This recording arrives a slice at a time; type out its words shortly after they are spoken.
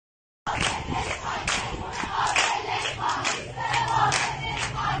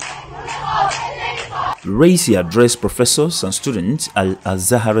Raisi addressed professors and students at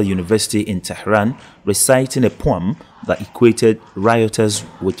Al-Zahra University in Tehran, reciting a poem that equated rioters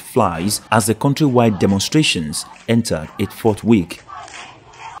with flies as the countrywide demonstrations entered its fourth week.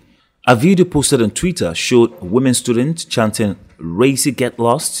 A video posted on Twitter showed women students chanting "Raisi get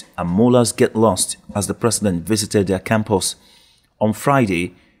lost" and "Mullahs get lost" as the president visited their campus. On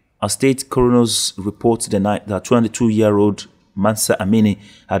Friday, a state coroner's report denied that 22-year-old Mahsa Amini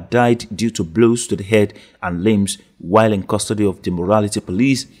had died due to blows to the head and limbs while in custody of the morality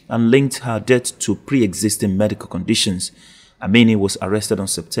police and linked her death to pre-existing medical conditions. Amini was arrested on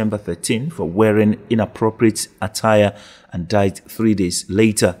September 13 for wearing inappropriate attire and died 3 days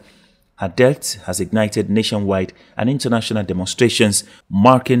later. Her death has ignited nationwide and international demonstrations,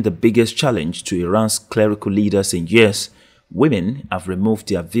 marking the biggest challenge to Iran's clerical leaders in years. Women have removed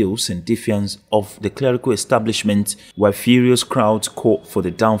their veils in defiance of the clerical establishment, while furious crowds call for the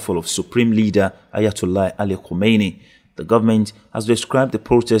downfall of Supreme Leader Ayatollah Ali Khamenei. The government has described the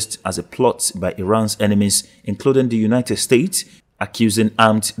protest as a plot by Iran's enemies, including the United States, accusing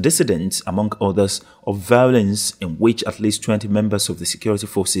armed dissidents, among others, of violence in which at least 20 members of the security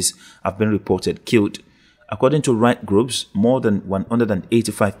forces have been reported killed. According to right groups, more than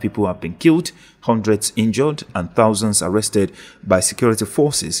 185 people have been killed, hundreds injured, and thousands arrested by security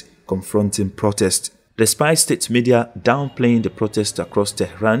forces confronting protests. Despite state media downplaying the protest across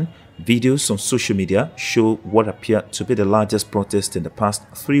Tehran, videos on social media show what appear to be the largest protest in the past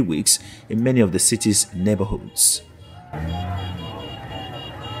 3 weeks in many of the city's neighborhoods.